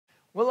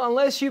Well,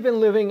 unless you've been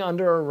living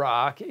under a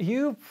rock,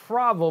 you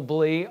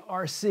probably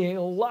are seeing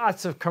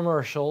lots of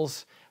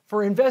commercials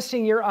for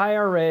investing your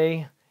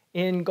IRA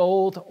in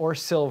gold or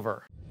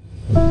silver.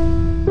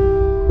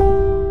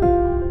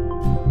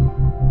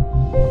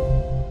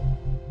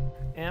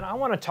 And I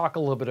want to talk a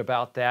little bit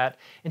about that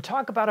and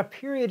talk about a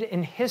period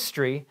in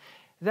history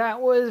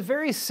that was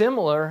very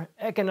similar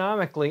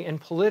economically and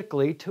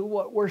politically to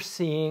what we're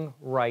seeing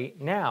right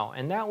now.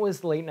 And that was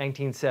the late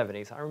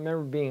 1970s. I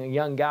remember being a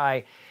young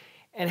guy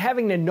and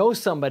having to know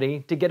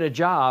somebody to get a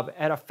job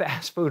at a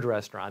fast food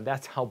restaurant.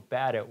 That's how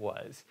bad it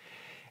was.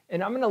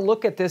 And I'm going to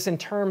look at this in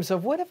terms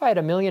of, what if I had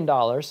 $1 million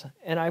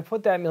and I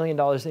put that $1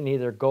 million in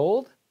either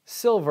gold,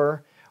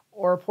 silver,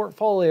 or a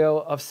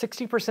portfolio of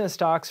 60%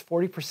 stocks,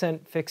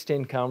 40% fixed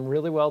income,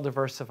 really well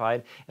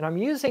diversified. And I'm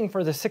using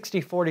for the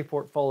 60-40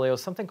 portfolio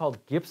something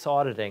called GIPS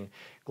auditing,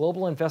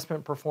 Global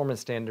Investment Performance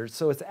Standards.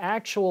 So it's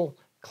actual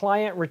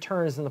client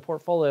returns in the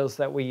portfolios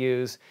that we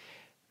use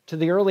to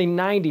the early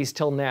 90s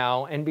till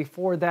now, and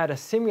before that a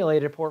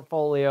simulated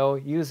portfolio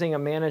using a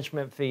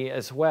management fee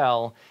as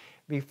well,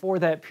 before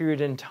that period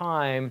in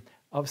time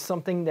of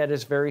something that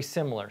is very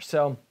similar.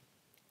 So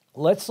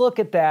let's look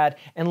at that,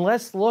 and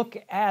let's look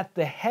at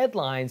the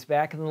headlines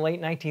back in the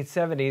late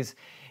 1970s,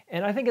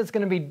 and I think it's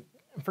going to be,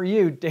 for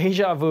you,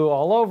 deja vu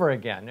all over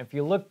again. If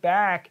you look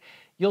back,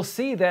 you'll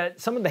see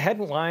that some of the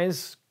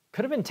headlines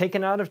could have been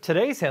taken out of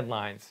today's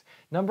headlines.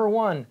 Number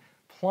one,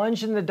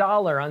 plunge in the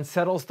dollar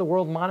unsettles the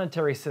world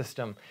monetary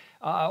system.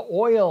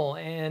 Oil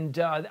and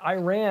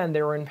Iran,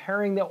 they were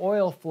impairing the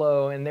oil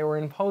flow and they were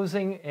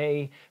imposing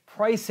a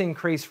price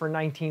increase for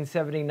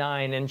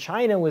 1979, and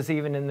China was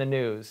even in the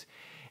news.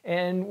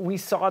 And we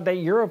saw that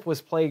Europe was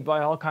plagued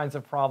by all kinds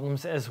of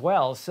problems as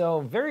well.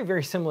 So very,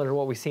 very similar to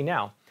what we see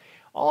now.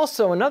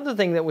 Also, another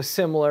thing that was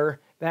similar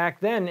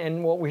back then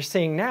and what we're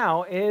seeing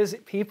now is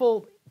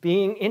people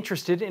being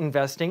interested in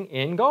investing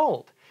in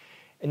gold.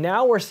 And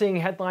now we're seeing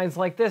headlines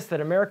like this, that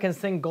Americans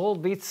think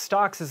gold beats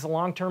stocks as a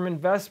long-term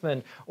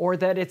investment, or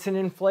that it's an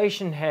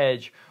inflation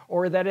hedge,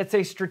 or that it's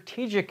a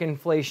strategic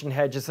inflation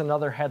hedge is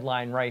another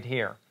headline right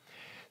here.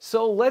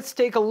 So let's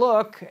take a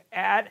look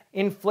at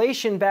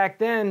inflation back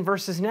then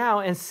versus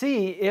now and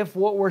see if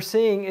what we're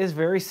seeing is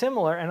very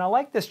similar. And I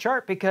like this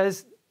chart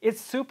because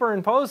it's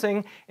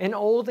superimposing an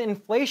old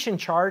inflation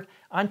chart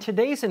on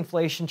today's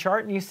inflation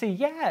chart, and you see,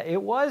 yeah, it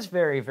was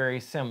very, very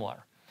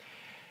similar.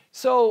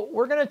 So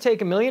we're going to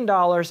take $1 million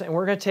and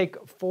we're going to take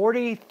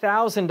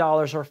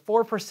 $40,000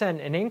 or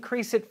 4% and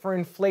increase it for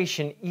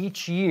inflation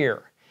each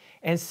year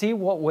and see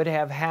what would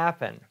have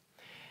happened.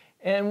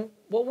 And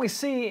what we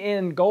see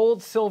in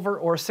gold, silver,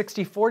 or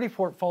 60-40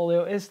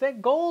 portfolio is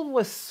that gold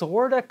was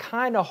sort of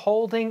kind of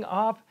holding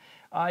up.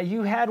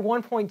 You had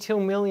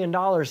 $1.2 million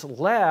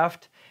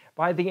left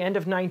by the end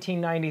of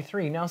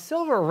 1993. Now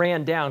silver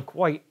ran down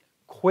quite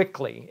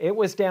quickly. It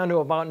was down to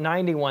about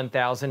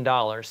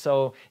 $91,000,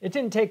 so it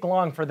didn't take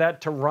long for that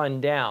to run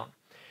down.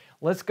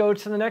 Let's go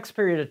to the next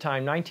period of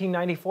time,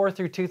 1994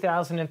 through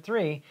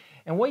 2003,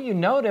 and what you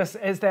notice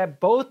is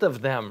that both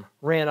of them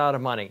ran out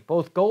of money.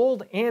 Both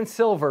gold and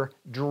silver,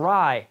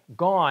 dry,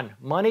 gone,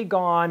 money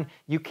gone.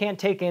 You can't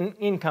take in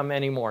income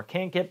anymore.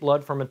 Can't get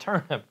blood from a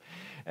turnip,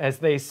 as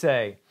they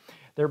say.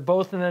 They're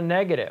both in the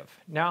negative.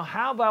 Now,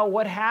 how about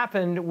what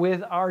happened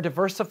with our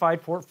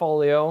diversified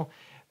portfolio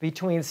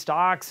between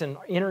stocks and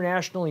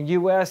international and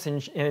US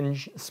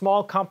and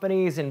small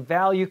companies and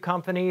value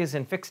companies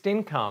and fixed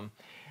income?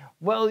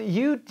 Well,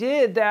 you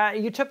did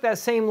that. You took that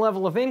same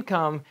level of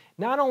income.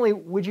 Not only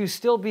would you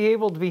still be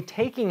able to be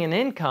taking an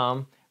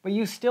income, but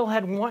you still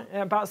had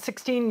about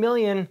 16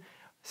 million,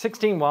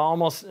 well,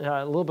 almost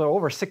a little bit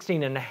over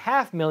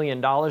 $16.5 million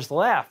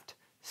left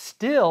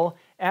still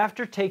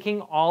after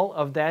taking all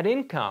of that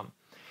income.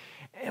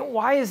 And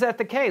why is that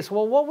the case?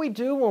 Well, what we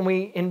do when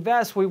we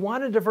invest, we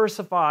want to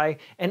diversify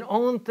and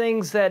own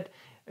things that,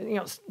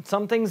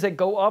 some things that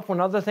go up when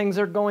other things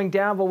are going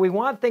down, but we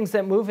want things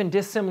that move in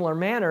dissimilar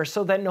manner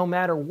so that no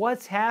matter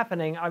what's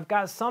happening, I've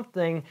got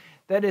something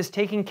that is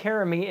taking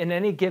care of me in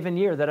any given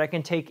year that I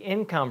can take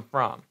income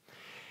from.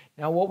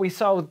 Now, what we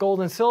saw with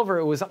gold and silver,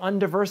 it was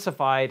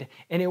undiversified,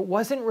 and it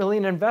wasn't really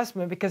an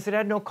investment because it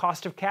had no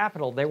cost of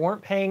capital. They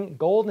weren't paying,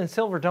 gold and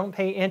silver don't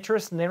pay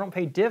interest and they don't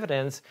pay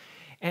dividends.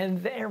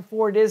 And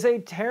therefore, it is a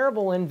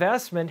terrible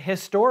investment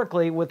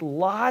historically with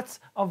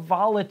lots of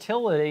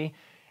volatility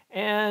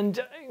and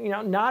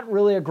not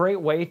really a great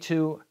way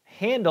to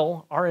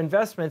handle our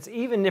investments.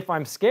 Even if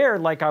I'm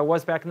scared like I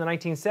was back in the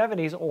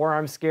 1970s or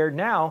I'm scared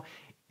now,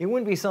 it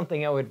wouldn't be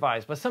something I would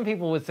advise. But some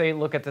people would say,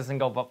 look at this and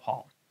go, but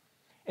Paul,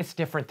 it's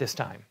different this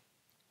time.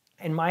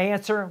 And my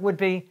answer would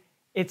be,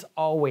 it's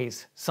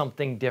always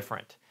something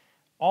different.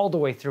 All the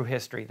way through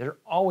history, there are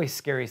always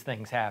scary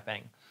things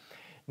happening.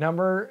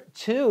 Number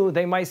two,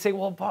 they might say,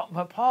 well,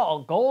 but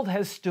Paul, gold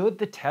has stood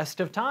the test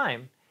of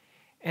time.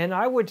 And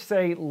I would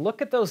say,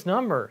 look at those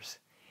numbers.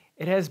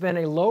 It has been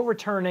a low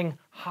returning,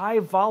 high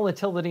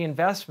volatility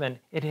investment.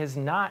 It has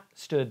not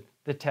stood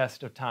the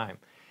test of time.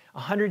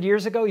 100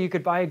 years ago, you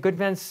could buy a good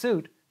men's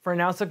suit for an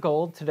ounce of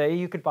gold. Today,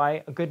 you could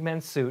buy a good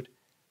men's suit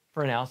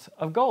for an ounce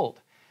of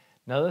gold.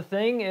 Another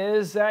thing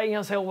is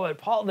that, say, well,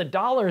 Paul, the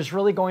dollar is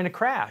really going to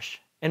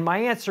crash. And my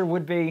answer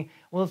would be,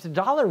 well, if the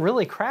dollar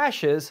really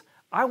crashes,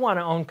 I want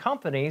to own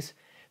companies,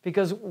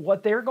 because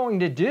what they're going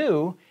to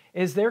do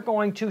is they're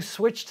going to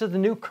switch to the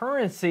new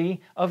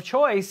currency of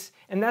choice,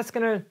 and that's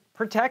going to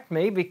protect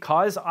me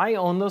because I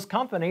own those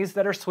companies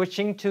that are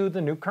switching to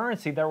the new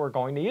currency that we're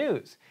going to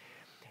use.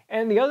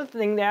 And the other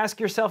thing to ask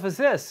yourself is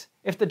this: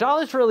 if the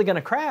dollar's really going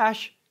to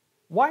crash,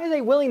 why are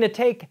they willing to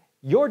take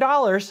your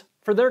dollars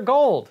for their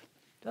gold?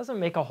 Doesn't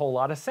make a whole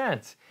lot of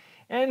sense.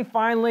 And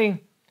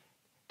finally,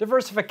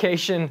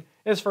 diversification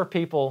is for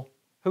people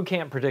who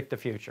can't predict the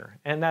future.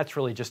 And that's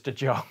really just a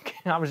joke.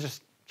 I was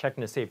just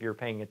checking to see if you were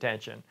paying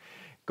attention.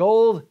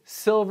 Gold,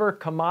 silver,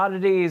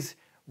 commodities,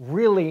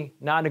 really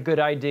not a good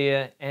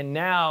idea. And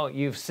now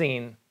you've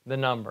seen the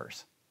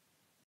numbers.